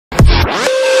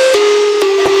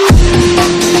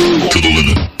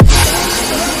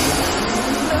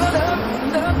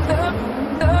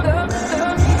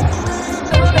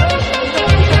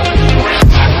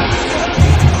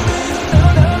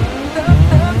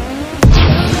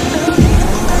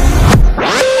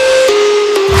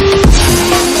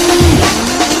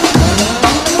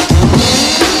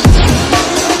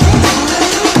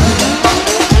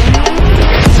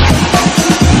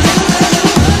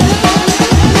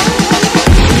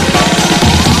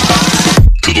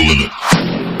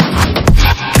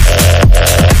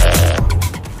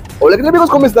¿Qué tal,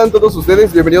 amigos? ¿Cómo están todos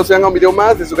ustedes? Bienvenidos sean a un video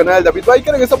más de su canal David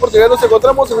Biker. En esta oportunidad nos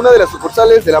encontramos en una de las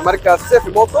sucursales de la marca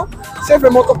CF Moto. CF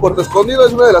Moto Puerto Escondido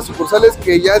es una de las sucursales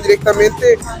que ya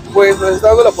directamente pues nos está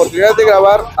dando la oportunidad de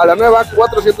grabar a la nueva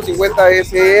 450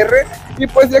 SR. Y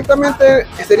pues directamente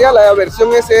sería la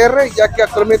versión SR, ya que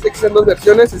actualmente existen dos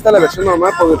versiones. Está la versión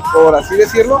normal, por así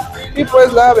decirlo, y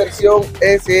pues la versión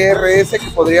SRS,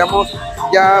 que podríamos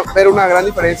ya ver una gran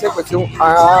diferencia en cuestión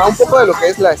a un poco de lo que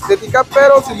es la estética,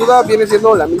 pero sin duda viene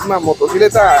siendo la misma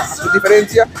motocicleta, a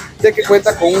diferencia de que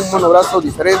cuenta con un monobrazo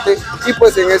diferente y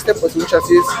pues en este pues un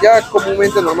chasis ya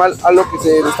comúnmente normal a lo que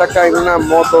se destaca en una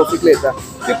motocicleta.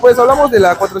 Y pues hablamos de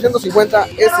la 450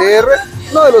 SR,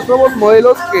 uno de los nuevos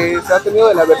modelos que se ha tenido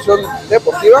de la versión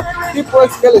deportiva y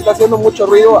pues que le está haciendo mucho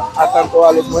ruido a tanto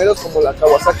a los modelos como la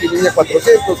Kawasaki Ninja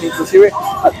 400, inclusive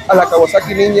a la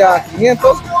Kawasaki Ninja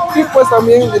 500 y pues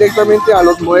también directamente a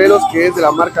los modelos que es de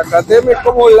la marca KTM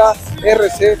como la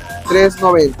RC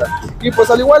 390. Y pues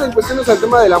al igual en cuestiones al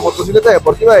tema de la motocicleta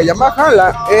deportiva de Yamaha,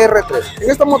 la R3.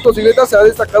 En esta motocicleta se ha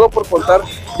destacado por contar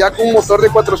ya con un motor de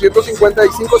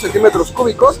 455 centímetros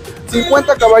cúbicos,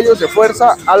 50 caballos de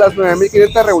fuerza a las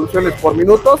 9500 revoluciones por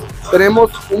minuto.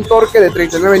 Tenemos un torque de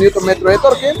 39 Nm de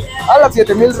torque a las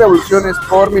 7000 revoluciones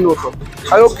por minuto.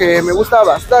 Algo que me gusta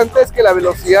bastante es que la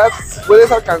velocidad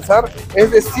puedes alcanzar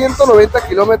es de 190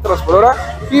 km por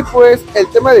hora y pues el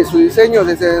tema de su diseño,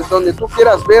 desde donde tú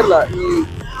quieras verla y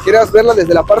quieras verla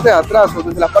desde la parte de atrás o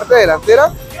desde la parte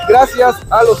delantera, gracias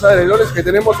a los alerones que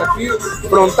tenemos aquí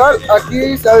frontal,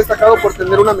 aquí se ha destacado por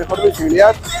tener una mejor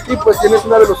visibilidad y pues tienes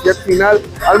una velocidad final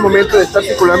al momento de estar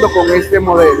circulando con este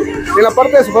modelo. En la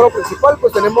parte de su faro principal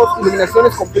pues tenemos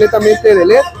iluminaciones completamente de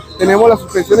LED, tenemos las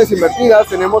suspensiones invertidas,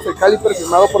 tenemos el caliper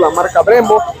firmado por la marca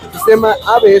Brembo, sistema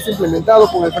ABS implementado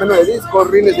con el freno de disco,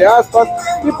 rines de aspas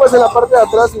y pues en la parte de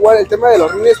atrás igual el tema de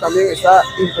los rines también está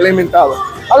implementado.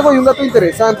 Algo y un dato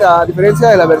interesante a diferencia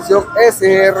de la versión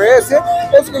SRS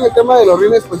es que en el tema de los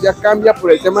rines pues ya cambia por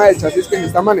el tema del chasis que se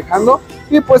está manejando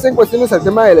y pues en cuestiones al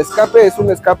tema del escape es un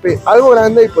escape algo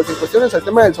grande y pues en cuestiones al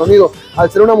tema del sonido,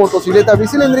 al ser una motocicleta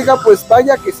bicilíndrica pues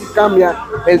vaya que sí cambia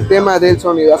el tema del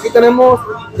sonido. Aquí tenemos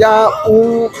ya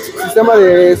un sistema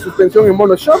de suspensión en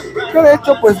monoshock que de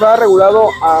hecho pues va regulado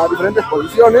a diferentes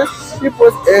posiciones y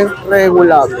pues es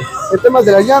regulable. En temas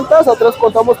de las llantas, atrás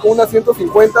contamos con una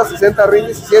 150-60 Ring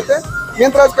 17,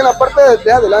 mientras que en la parte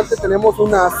de adelante tenemos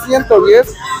una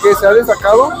 110 que se ha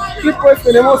destacado y pues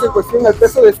tenemos en cuestión el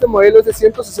peso de este modelo es de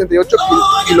 168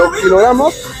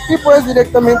 kilogramos y pues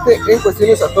directamente en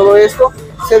cuestiones a todo esto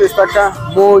se destaca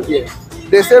muy bien.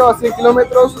 De 0 a 100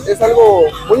 kilómetros es algo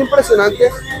muy impresionante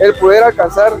el poder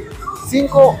alcanzar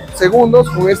 5 segundos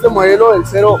con este modelo del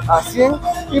 0 a 100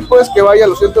 y pues que vaya a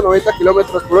los 190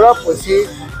 kilómetros por hora, pues sí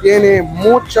tiene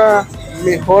mucha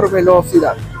mejor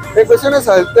velocidad. En cuestiones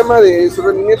al tema de su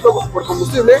rendimiento por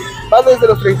combustible, va desde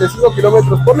los 35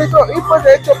 kilómetros por litro y pues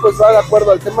de hecho pues va de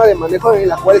acuerdo al tema de manejo en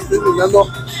la cual estés brindando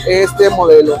este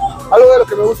modelo. Algo de lo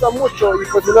que me gusta mucho y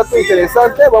pues un dato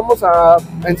interesante, vamos a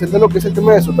encender lo que es el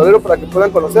tema de su tablero para que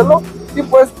puedan conocerlo y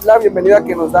pues la bienvenida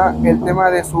que nos da el tema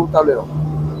de su tablero.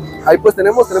 Ahí pues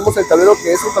tenemos el tablero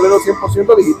que es un tablero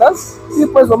 100% digital y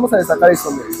pues vamos a destacar esto.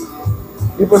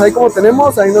 Y pues ahí como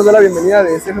tenemos, ahí nos da la bienvenida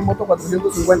de CF Moto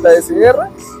 450 SR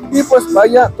y pues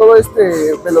vaya todo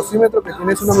este velocímetro que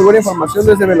tienes una muy buena información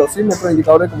desde velocímetro,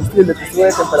 indicador de combustible, testigo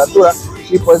de temperatura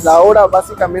y pues la hora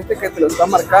básicamente que te lo está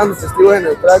marcando, testigo de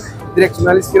neutral,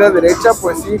 direccional izquierda-derecha,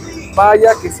 pues sí,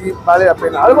 vaya que sí vale la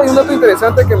pena. Algo y un dato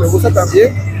interesante que me gusta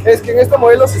también es que en este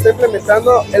modelo se está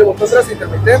implementando el botón tras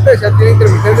intermitentes, ya tiene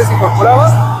intermitentes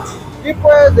incorporados y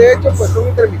pues de hecho pues son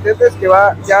intermitentes que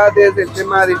va ya desde el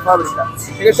tema de fábrica.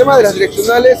 En el tema de las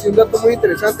direccionales y un dato muy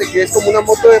interesante que es como una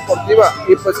moto deportiva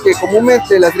y pues que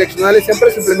comúnmente las direccionales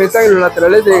siempre se implementan en los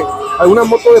laterales de alguna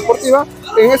moto deportiva,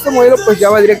 en este modelo pues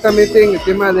ya va directamente en el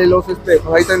tema de los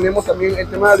espejos. Ahí tenemos también el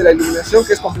tema de la iluminación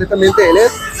que es completamente de LED,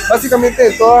 básicamente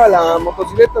en toda la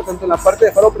motocicleta, tanto en la parte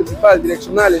de faro principal,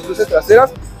 direccionales, luces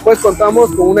traseras, pues contamos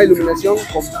con una iluminación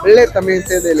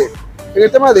completamente de LED. En el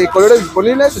tema de colores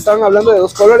disponibles, estaban hablando de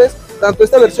dos colores, tanto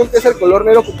esta versión que es el color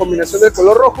negro con combinación del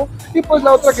color rojo y pues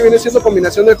la otra que viene siendo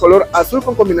combinación del color azul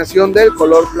con combinación del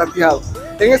color plateado.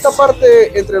 En esta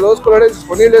parte, entre los dos colores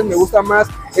disponibles, me gusta más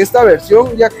esta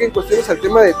versión, ya que en cuestiones al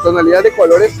tema de tonalidad de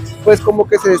colores, pues como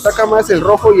que se destaca más el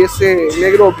rojo y ese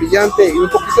negro brillante y un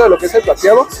poquito de lo que es el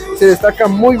plateado, se destaca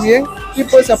muy bien y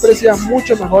pues se aprecia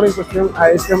mucho mejor en cuestión a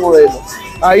este modelo.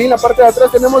 Ahí en la parte de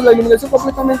atrás tenemos la iluminación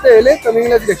completamente de LED, también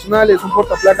las direccionales, un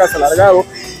portaplacas alargado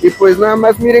y pues nada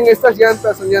más miren estas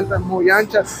llantas, son llantas muy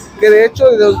anchas, que de hecho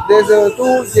desde donde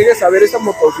tú llegues a ver esta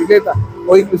motocicleta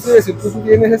o inclusive si tú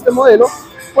tienes este modelo,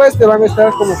 pues te van a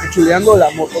estar como que chuleando la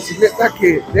motocicleta,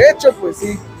 que de hecho pues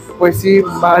sí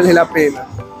vale la pena.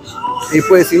 Y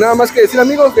pues sin nada más que decir,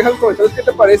 amigos, deja en los comentarios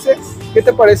qué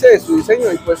te parece de su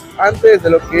diseño. Y pues antes de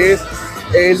lo que es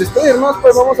el despedirnos,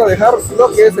 pues vamos a dejar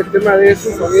lo que es el tema de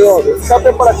su sonido de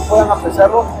escape para que puedan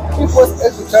apreciarlo y pues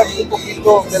escuchar un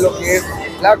poquito de lo que es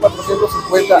la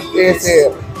 450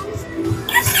 SR.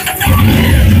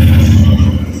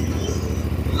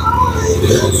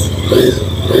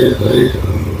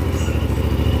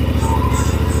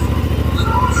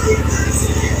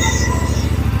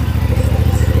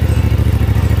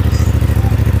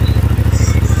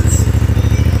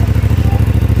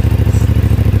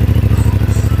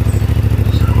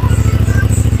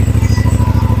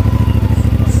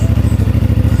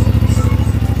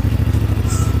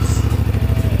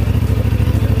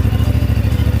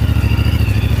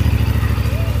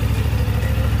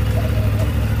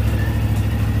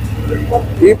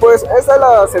 Y pues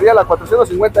esta sería la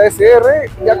 450 SR,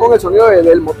 ya con el sonido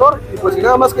del motor. Y pues sin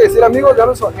nada más que decir, amigos,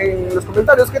 déjanos en los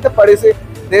comentarios qué te parece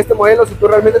de este modelo, si tú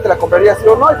realmente te la comprarías sí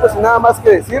o no. Y pues sin nada más que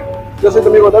decir, yo soy tu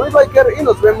amigo David Biker y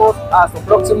nos vemos hasta un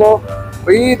próximo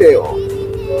video.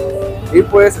 Y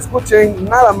pues escuchen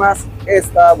nada más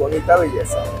esta bonita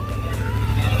belleza.